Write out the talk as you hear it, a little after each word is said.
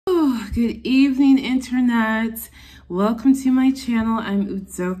Good evening, internet. Welcome to my channel. I'm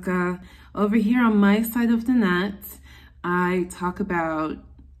Udoka. Over here on my side of the net, I talk about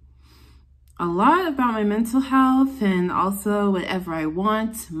a lot about my mental health and also whatever I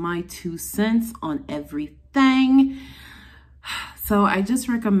want, my 2 cents on everything. So I just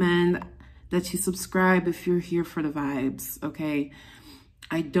recommend that you subscribe if you're here for the vibes, okay?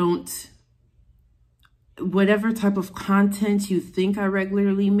 Whatever type of content you think I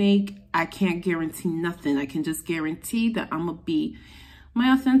regularly make, I can't guarantee nothing. I can just guarantee that I'm gonna be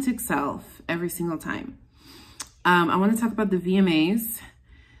my authentic self every single time. I want to talk about the VMAs.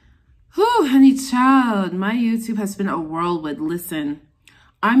 Whew, honey child, my YouTube has been a whirlwind. Listen,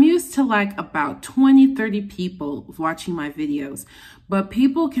 I'm used to like about 20, 30 people watching my videos, but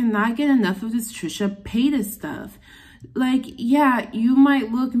people cannot get enough of this Trisha Paytas stuff. Like, yeah, you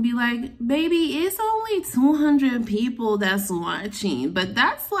might look and be like, baby, it's only 200 people that's watching, but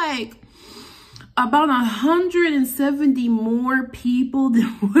that's like about 170 more people than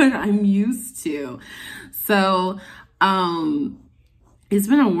what I'm used to. So, it's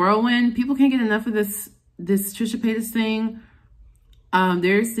been a whirlwind. People can't get enough of this Trisha Paytas thing.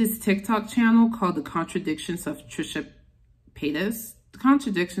 There's this TikTok channel called The Contradictions of Trisha Paytas. The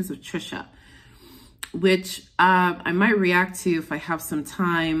Contradictions of Trisha, which I might react to if I have some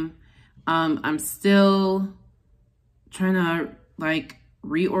time. I'm still trying to like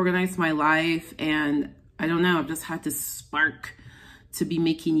reorganize my life, and I don't know, I've just had this spark to be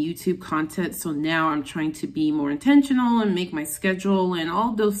making YouTube content. So now I'm trying to be more intentional and make my schedule and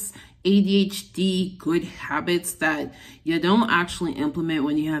all those ADHD good habits that you don't actually implement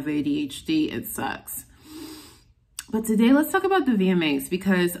when you have ADHD. It sucks. But today, let's talk about the VMAs,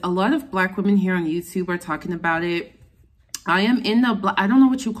 because a lot of Black women here on YouTube are talking about it. I am in the, I don't know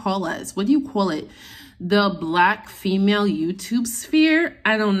what you call us. What do you call it? The Black female YouTube sphere?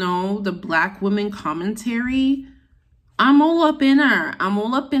 I don't know. The Black women commentary. I'm all up in her. I'm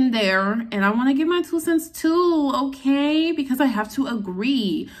all up in there. And I want to give my 2 cents too, okay? Because I have to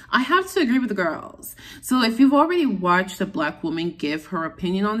agree. I have to agree with the girls. So if you've already watched a Black woman give her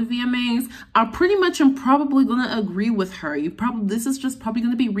opinion on the VMAs, I pretty much am probably going to agree with her. This is just probably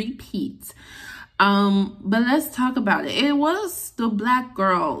going to be repeats. But let's talk about it. It was the Black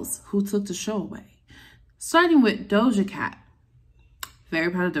girls who took the show away. Starting with Doja Cat.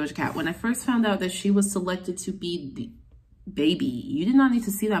 Very proud of Doja Cat. When I first found out that she was selected to be the baby, you did not need to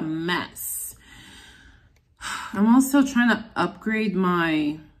see that mess. I'm also trying to upgrade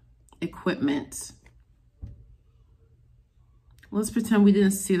my equipment. Let's pretend we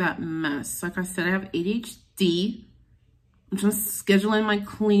didn't see that mess. Like I said, I have ADHD. I'm just scheduling my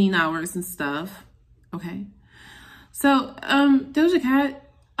cleaning hours and stuff. Okay. So, Doja Cat,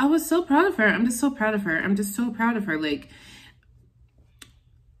 I was so proud of her. I'm just so proud of her. I'm just so proud of her. Like,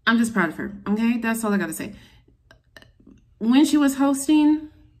 I'm just proud of her. Okay. That's all I got to say. When she was hosting,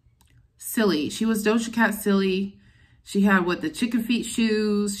 silly. She was Doja Cat silly. She had what, the chicken feet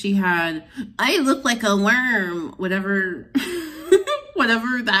shoes. She had, I look like a worm, whatever,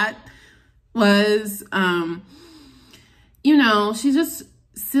 whatever that was. You know, she's just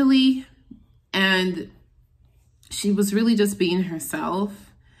silly, and she was really just being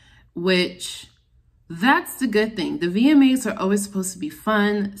herself, which that's the good thing. The VMAs are always supposed to be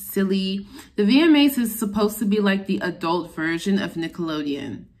fun, silly. The VMAs is supposed to be like the adult version of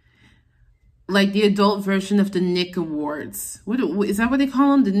Nickelodeon. Like the adult version of the Nick Awards. What is that what they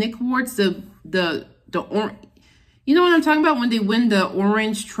call them? The Nick Awards? You know what I'm talking about? When they win the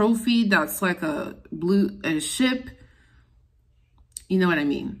orange trophy that's like a ship. You know what I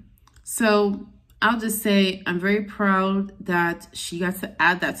mean? So I'll just say I'm very proud that she got to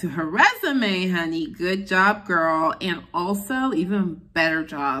add that to her resume, honey. Good job, girl. And also, even better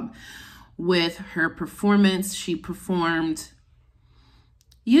job with her performance. She performed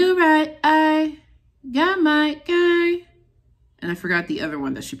You Right, I Got My Guy. And I forgot the other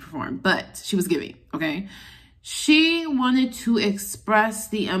one that she performed, but she was giving, okay? She wanted to express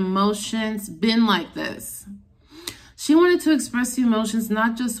the emotions, been like this. She wanted to express the emotions,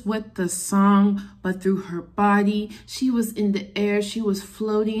 not just with the song, but through her body. She was in the air. She was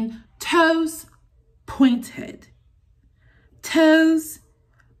floating. Toes pointed. Toes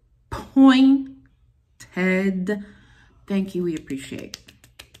pointed. Thank you. We appreciate.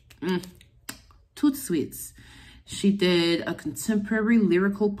 Toot sweets. She did a contemporary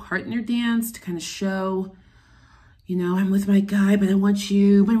lyrical partner dance to kind of show, you know, I'm with my guy, but I want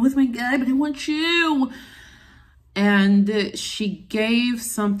you. But I'm with my guy, but I want you. And she gave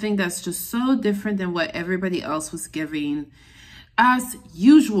something that's just so different than what everybody else was giving. As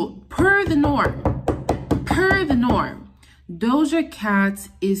usual, per the norm. Doja Cat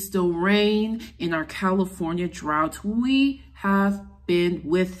is the rain in our California drought we have been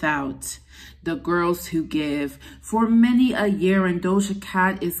without. The girls who give for many a year, and Doja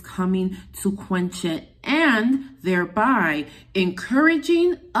Cat is coming to quench it, and thereby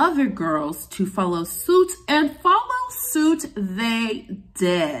encouraging other girls to follow suit, and follow suit they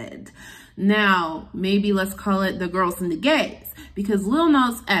did. Now, maybe let's call it the girls and the gays, because Lil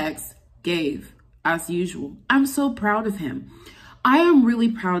Nas X gave as usual. I'm so proud of him. I am really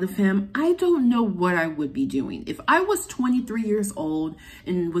proud of him. I don't know what I would be doing if I was 23 years old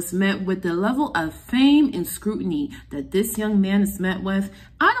and was met with the level of fame and scrutiny that this young man is met with.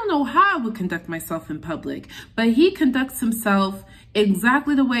 I don't know how I would conduct myself in public, but he conducts himself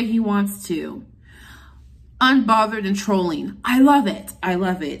exactly the way he wants to. Unbothered and trolling. I love it. I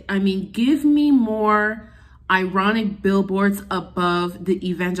love it. I mean, give me more ironic billboards above the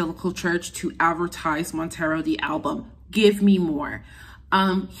evangelical church to advertise Montero the album. Give me more.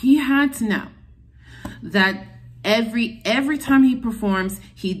 He had to know that every time he performs,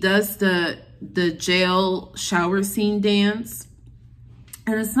 he does the jail shower scene dance.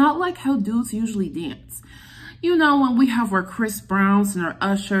 And it's not like how dudes usually dance. You know, when we have our Chris Browns and our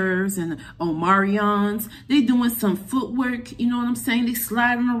Ushers and Omarions, they doing some footwork, you know what I'm saying? They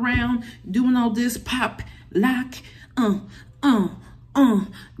sliding around, doing all this pop, lock, But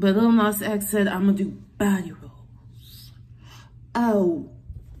Lil Nas X said, I'm gonna do body rolls. Oh.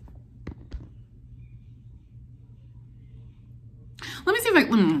 Let me see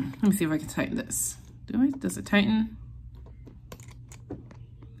if I can tighten this. Does it tighten?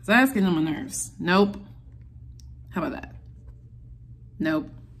 Because that's getting on my nerves. Nope. How about that? Nope.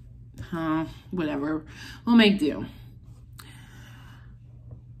 Whatever. We'll make do.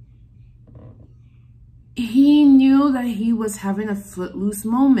 He knew that he was having a Footloose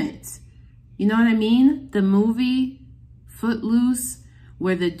moment. You know what I mean? The movie Footloose,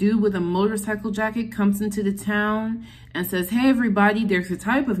 where the dude with a motorcycle jacket comes into the town and says, hey, everybody, there's a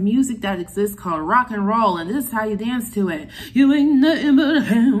type of music that exists called rock and roll, and this is how you dance to it. You ain't nothing but a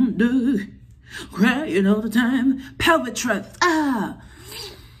hound dog, crying all the time, pelvic thrust, ah.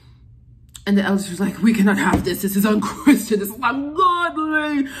 And the elders was like, we cannot have this. This is unchristian. This is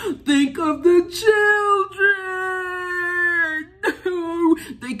ungodly. Think of the children. No,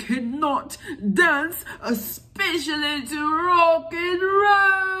 they cannot dance, especially to rock and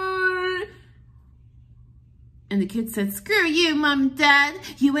roll. And the kid said, screw you, mom and dad.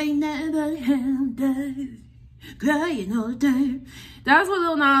 You ain't never hound dog, crying all the time. That's what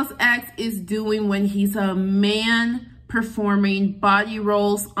Lil Nas X is doing when he's a man performing body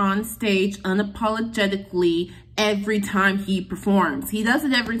rolls on stage unapologetically every time he performs. He does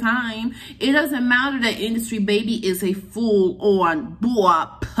it every time. It doesn't matter that Industry Baby is a full-on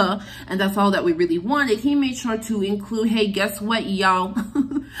bop, and that's all that we really wanted. He made sure to include, hey, guess what, y'all?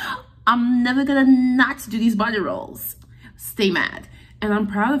 I'm never gonna not do these body rolls. Stay mad. And I'm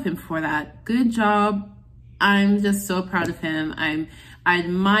proud of him for that. Good job. I'm just so proud of him. I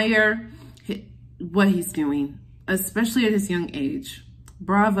admire what he's doing, especially at his young age.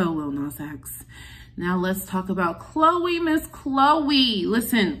 Bravo, Lil Nas X. Now let's talk about Chloe, Miss Chloe.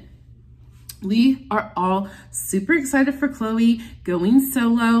 Listen, we are all super excited for Chloe going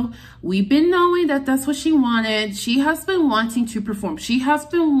solo. We've been knowing that that's what she wanted. She has been wanting to perform. She has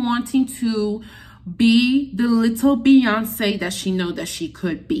been wanting to be the little Beyonce that she know that she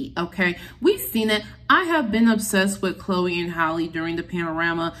could be, okay? We've seen it. I have been obsessed with Chloe and Halle during the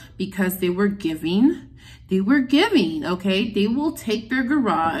panorama because they were giving. Okay? They will take their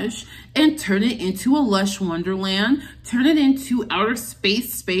garage and turn it into a lush wonderland, turn it into outer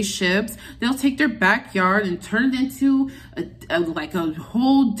space spaceships. They'll take their backyard and turn it into like a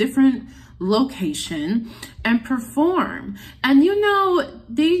whole different location and perform. And you know,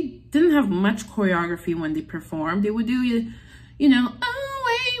 they didn't have much choreography when they performed. They would do, you know, oh,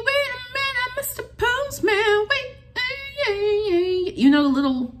 wait a minute, Mr. Postman, wait, you know, the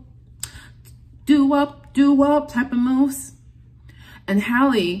little do-up type of moves. And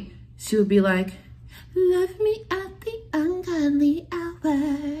Halle, she would be like, love me at the ungodly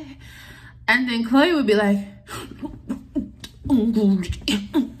hour. And then Chloe would be like,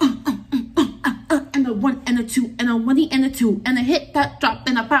 and a one and a two and a one and a two and a hit that drop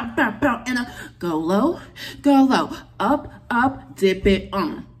and a bow bow bow and a go low, up, dip it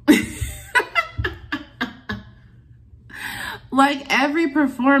on. Like every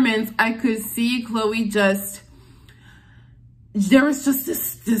performance, I could see Chloe just, there was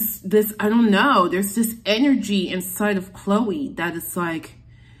just this, I don't know, there's this energy inside of Chloe that is like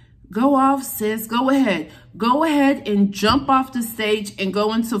Go off, sis. Go ahead. Go ahead and jump off the stage and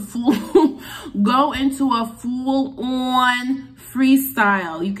go into a full-on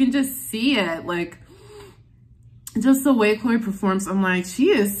freestyle. You can just see it. Like, just the way Chloe performs, I'm like, she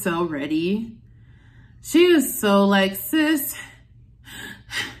is so ready. She is so like, sis,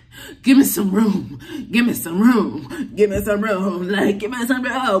 give me some room. Give me some room. Give me some room. Like, give me some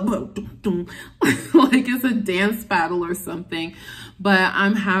room. Like it's a dance battle or something. But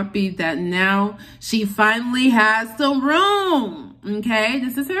I'm happy that now she finally has some room. Okay,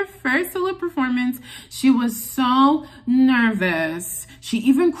 this is her first solo performance. She was so nervous. She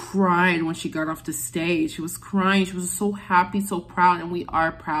even cried when she got off the stage. She was crying. She was so happy, so proud, and we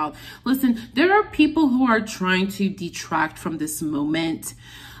are proud. Listen, there are people who are trying to detract from this moment.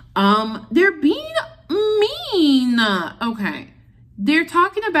 They're being mean. Okay, they're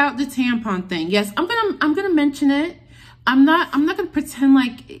talking about the tampon thing. Yes, I'm gonna mention it. I'm not gonna pretend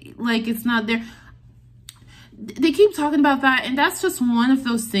like it's not there. They keep talking about that, and that's just one of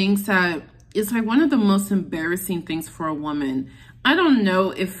those things that is like one of the most embarrassing things for a woman. I don't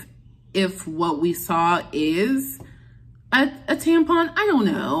know if what we saw is a tampon. I don't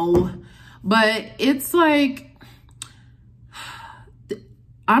know, but it's like,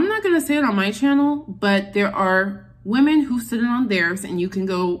 I'm not gonna say it on my channel, but there are women who sit on theirs, and you can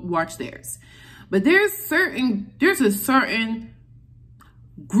go watch theirs. But there's a certain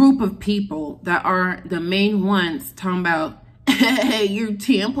group of people that are the main ones talking about, hey, your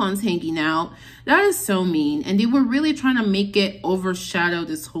tampon's hanging out. That is so mean. And they were really trying to make it overshadow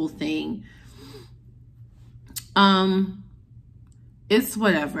this whole thing. It's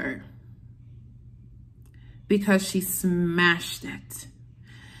whatever. Because she smashed it.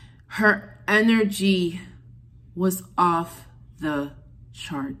 Her energy was off the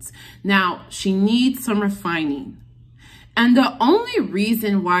charts. Now, she needs some refining. And the only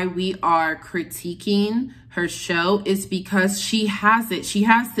reason why we are critiquing her show is because she has it. She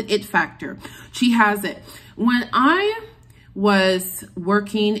has the it factor. She has it. When I was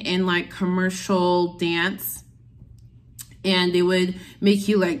working in like commercial dance, and they would make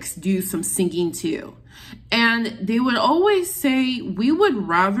you like do some singing too. And they would always say, we would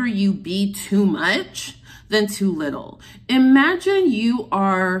rather you be too much than too little. Imagine you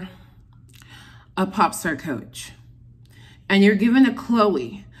are a pop star coach and you're given a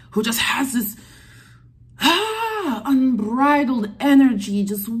Chloe who just has this unbridled energy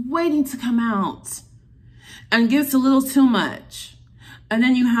just waiting to come out and gives a little too much. And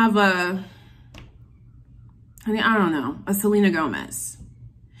then you have a Selena Gomez.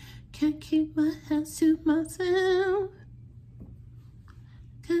 Can't keep my hands to myself,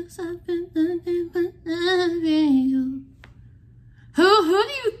 'cause I've been loving you. Who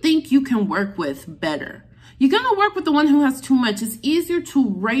do you think you can work with better? You're gonna work with the one who has too much. It's easier to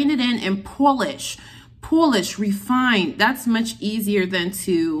rein it in and polish, refine. That's much easier than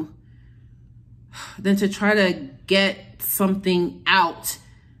to try to get something out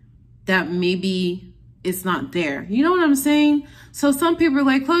that maybe it's not there. You know what I'm saying? So some people are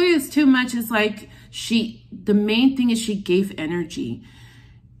like, Chloe is too much. It's like the main thing is she gave energy.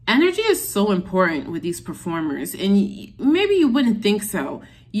 Energy is so important with these performers, and maybe you wouldn't think so.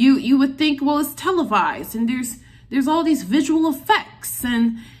 You would think, well, it's televised and there's all these visual effects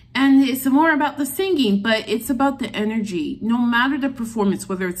and it's more about the singing, but it's about the energy. No matter the performance,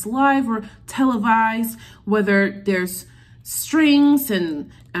 whether it's live or televised, whether there's strings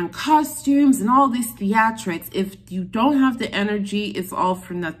and costumes and all these theatrics, if you don't have the energy, it's all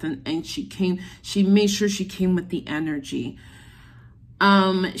for nothing. And she made sure she came with the energy.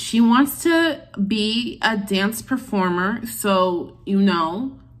 She wants to be a dance performer, so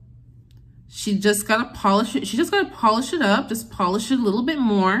she just gotta polish it. She just gotta polish it up, just polish it a little bit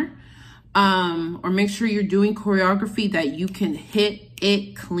more. Or make sure you're doing choreography that you can hit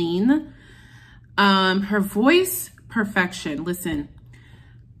it clean. Her voice, perfection. Listen,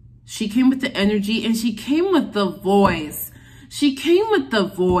 she came with the energy and she came with the voice. She came with the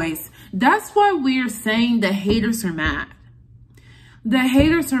voice. That's why we're saying the haters are mad. The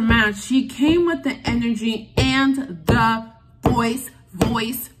haters are mad. She came with the energy and the voice.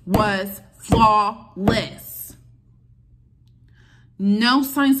 Voice was flawless. No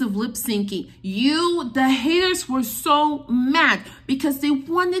signs of lip syncing. The haters were so mad because they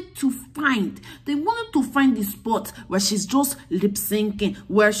wanted to find the spot where she's just lip syncing,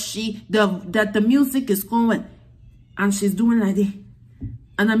 where that the music is going and she's doing like this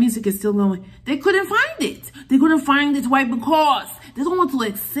and the music is still going. They couldn't find it. They couldn't find it. Why? Because they don't want to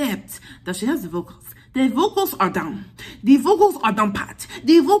accept that she has the vocals. The vocals are down. The vocals are down pat.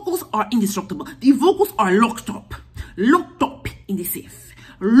 The vocals are indestructible. The vocals are locked up in the safe.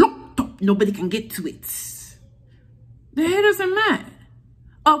 Locked nobody can get to it. The haters are mad.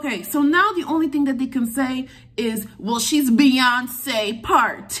 Okay, so now the only thing that they can say is, well, she's Beyonce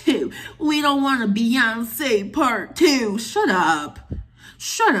part 2. We don't want a Beyonce part 2. Shut up.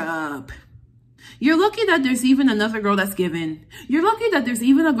 Shut up. You're lucky that there's even another girl that's giving. You're lucky that there's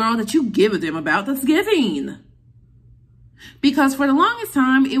even a girl that you give a damn about that's giving. Because for the longest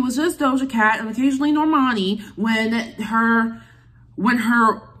time, it was just Doja Cat and occasionally Normani when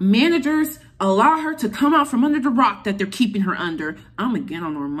her managers allow her to come out from under the rock that they're keeping her under. I'm gonna get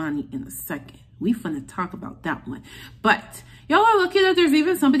on Normani in a second. We finna talk about that one. But y'all are lucky that there's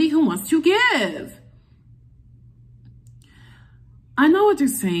even somebody who wants to give. I know what they're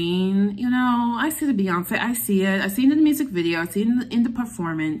saying. You know, I see the Beyonce. I see it. I see it in the music video. I see it in the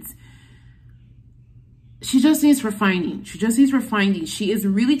performance. She just needs refining. She just needs refining. She is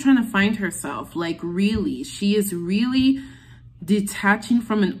really trying to find herself. Like, really. She is really detaching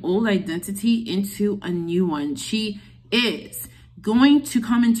from an old identity into a new one. She is going to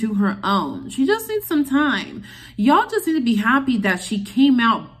come into her own. She just needs some time. Y'all just need to be happy that she came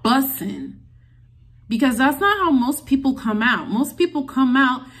out bussing. Because that's not how most people come out. Most people come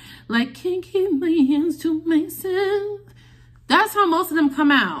out like, can't keep my hands to myself. That's how most of them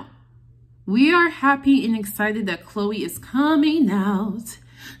come out. We are happy and excited that Chloe is coming out.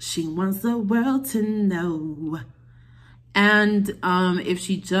 She wants the world to know. And if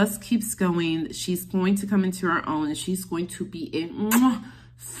she just keeps going, she's going to come into her own and she's going to be a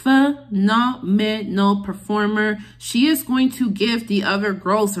phenomenal performer. She is going to give the other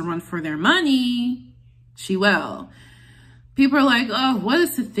girls a run for their money. She will. People are like, oh, what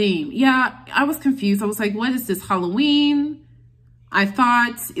is the theme? Yeah, I was confused. I was like, what is this, Halloween? I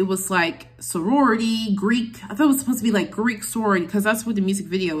thought it was like sorority, Greek. I thought it was supposed to be like Greek sorority because that's what the music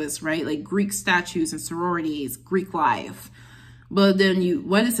video is, right? Like Greek statues and sororities, Greek life. But then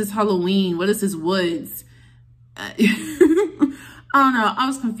what is this Halloween? What is this woods? I don't know. I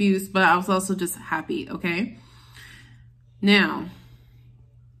was confused, but I was also just happy, okay? Now,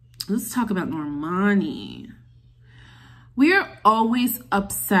 let's talk about Normani. We're always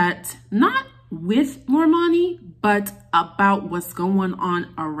upset, not with Normani, but about what's going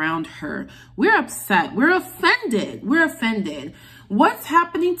on around her. We're upset. We're offended. We're offended. What's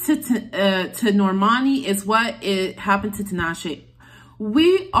happening to Normani is what happened to Tinashe.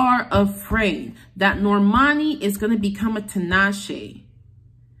 We are afraid that Normani is going to become a Tinashe.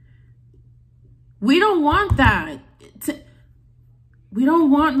 We don't want that. We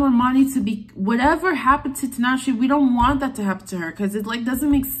don't want Normani to be, whatever happened to Tinashe, we don't want that to happen to her because it like doesn't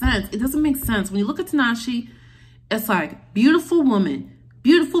make sense. It doesn't make sense. When you look at Tinashe, it's like beautiful woman,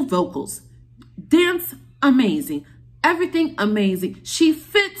 beautiful vocals, dance amazing, everything amazing. She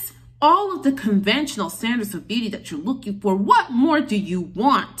fits all of the conventional standards of beauty that you're looking for. What more do you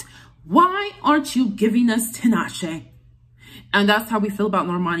want? Why aren't you giving us Tinashe? And that's how we feel about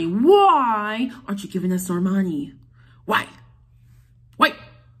Normani. Why aren't you giving us Normani? Why? Wait,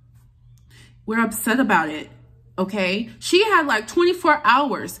 we're upset about it, okay? She had like 24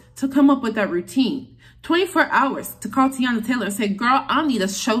 hours to come up with that routine. 24 hours to call Teyana Taylor and say, girl, I need a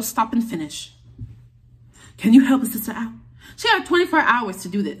show stop and finish. Can you help a sister out? She had 24 hours to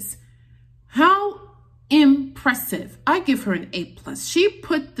do this. How impressive. I give her an A+. She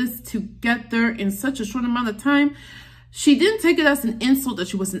put this together in such a short amount of time. She didn't take it as an insult that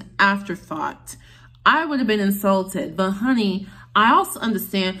she was an afterthought. I would have been insulted, but honey, I also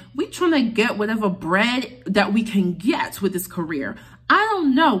understand we're trying to get whatever bread that we can get with this career. I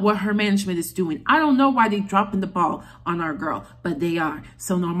don't know what her management is doing. I don't know why they're dropping the ball on our girl, but they are.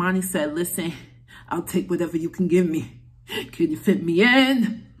 So Normani said, listen, I'll take whatever you can give me. Can you fit me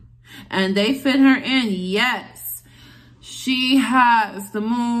in? And they fit her in, yes. She has the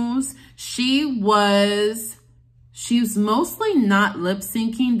moves. She's mostly not lip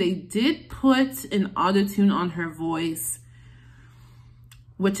syncing. They did put an auto-tune on her voice,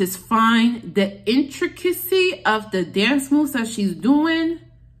 which is fine. The intricacy of the dance moves that she's doing,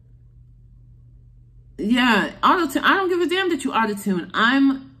 yeah, auto-tune. I don't give a damn that you auto-tune.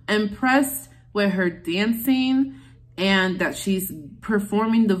 I'm impressed with her dancing and that she's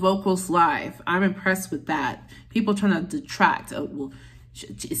performing the vocals live. I'm impressed with that. People trying to detract. Oh, well,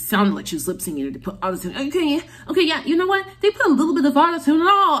 it sounded like she was lip-syncing. They put auto-tune. Okay, yeah, you know what? They put a little bit of auto-tune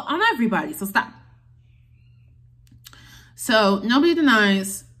on everybody, so stop. So nobody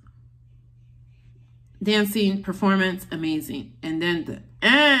denies dancing, performance, amazing. And then the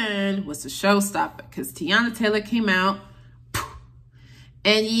end was the showstopper because Teyana Taylor came out.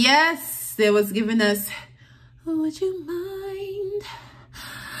 And yes, they was giving us, oh, would you mind?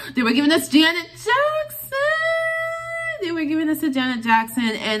 They were giving us Janet Jackson. They say we're giving this to Janet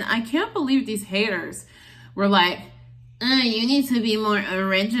Jackson, and I can't believe these haters were like, you need to be more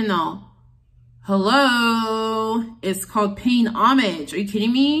original. Hello, it's called paying homage. Are you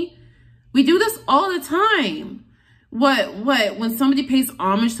kidding me? We do this all the time. What, when somebody pays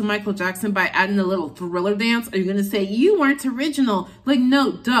homage to Michael Jackson by adding a little Thriller dance, are you going to say, you weren't original? Like,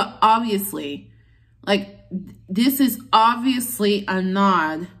 no, duh, obviously. Like, this is obviously a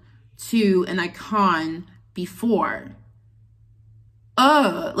nod to an icon before.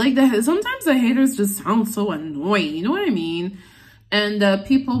 Like, sometimes the haters just sound so annoying, you know what I mean? And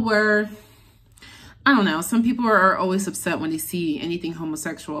people were, I don't know, some people are always upset when they see anything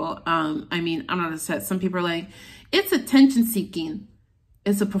homosexual. I mean, I'm not upset. Some people are like, it's attention seeking.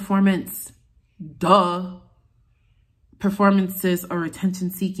 It's a performance. Duh. Performances are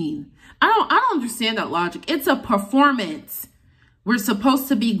attention seeking. I don't understand that logic. It's a performance. We're supposed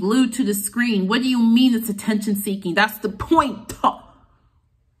to be glued to the screen. What do you mean it's attention seeking? That's the point.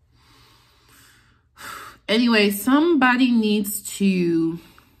 Anyway, somebody needs to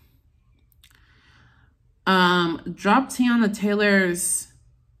drop Tiana Taylor's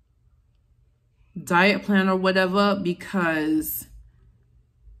diet plan or whatever, because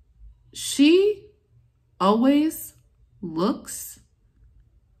she always looks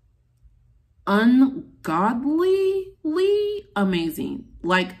ungodlyly amazing.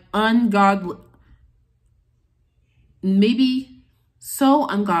 Like ungodly, maybe so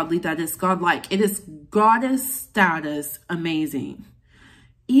ungodly that it's godlike. It is goddess status amazing.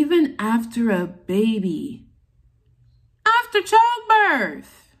 Even after a baby, after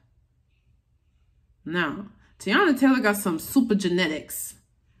childbirth. Now, Tiana Taylor got some super genetics.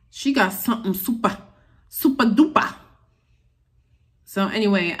 She got something super duper. So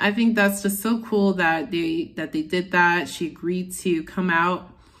anyway, I think that's just so cool that they did that. She agreed to come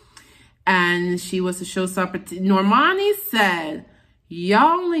out, and she was a showstopper. Normani said,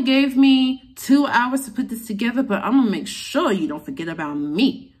 y'all only gave me 2 hours to put this together, but I'm gonna make sure you don't forget about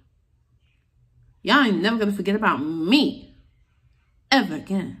me. Y'all ain't never gonna forget about me ever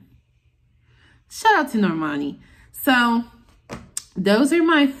again. Shout out to Normani. So those are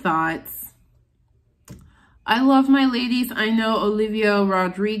my thoughts. I love my ladies. I know Olivia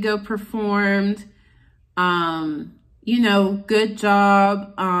Rodrigo performed. You know, good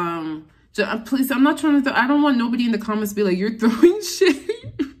job. Please, I'm not trying to I don't want nobody in the comments to be like, you're throwing shade.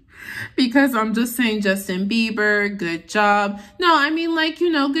 Because I'm just saying Justin Bieber, good job. No, I mean, like, you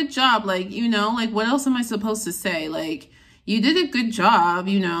know, good job. Like, you know, like, what else am I supposed to say? Like, you did a good job,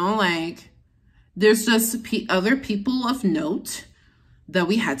 you know, like, there's just other people of note that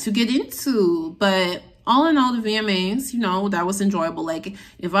we had to get into. But all in all, the VMAs, you know, that was enjoyable. Like,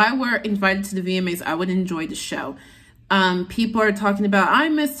 if I were invited to the VMAs, I would enjoy the show. People are talking about, I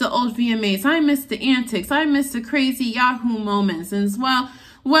miss the old VMAs. I miss the antics. I miss the crazy Yahoo moments. And as well,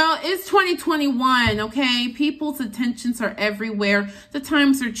 it's 2021, okay? People's attentions are everywhere. The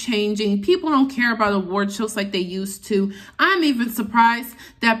times are changing. People don't care about award shows like they used to. I'm even surprised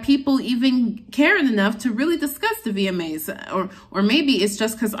that people even cared enough to really discuss the VMAs. Or maybe it's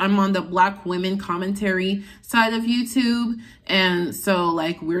just because I'm on the Black women commentary side of YouTube. And so,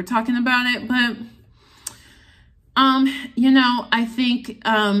 like, we're talking about it. But, you know, I think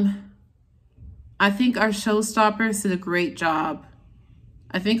our showstoppers did a great job.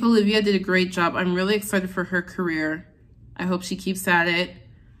 I think Olivia did a great job. I'm really excited for her career. I hope she keeps at it.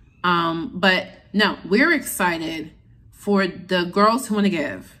 But no, we're excited for the girls who want to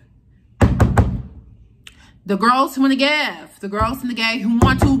give. The girls who want to give. The girls in the game who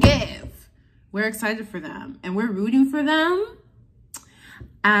want to give. We're excited for them. And we're rooting for them.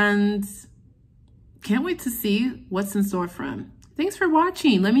 And can't wait to see what's in store for them. Thanks for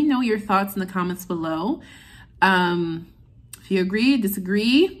watching. Let me know your thoughts in the comments below. If you agree,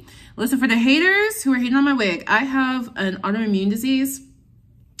 disagree. Listen, for the haters who are hating on my wig, I have an autoimmune disease,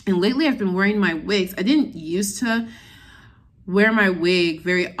 and lately I've been wearing my wigs. I didn't used to wear my wig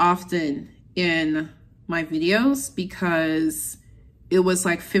very often in my videos because it was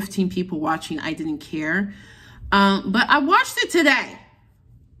like 15 people watching. I didn't care. But I washed it today.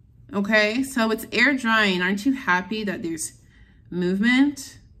 Okay, so it's air drying. Aren't you happy that there's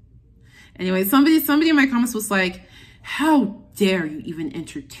movement? Anyway, somebody in my comments was like, how dare you even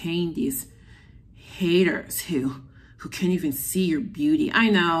entertain these haters who can't even see your beauty?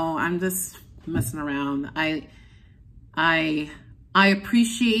 I know, I'm just messing around. I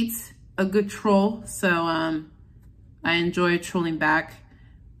appreciate a good troll, so I enjoy trolling back,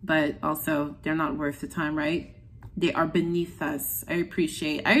 but also they're not worth the time, right? They are beneath us. I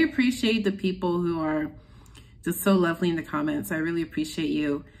appreciate the people who are just so lovely in the comments. I really appreciate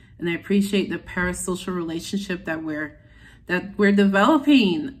you. And I appreciate the parasocial relationship that we're that we're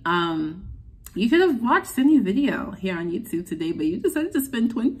developing. You could have watched any video here on YouTube today, but you decided to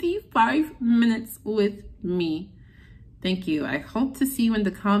spend 25 minutes with me. Thank you. I hope to see you in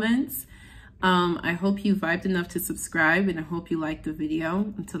the comments. I hope you vibed enough to subscribe, and I hope you liked the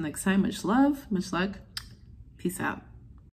video. Until next time, much love, much luck. Peace out.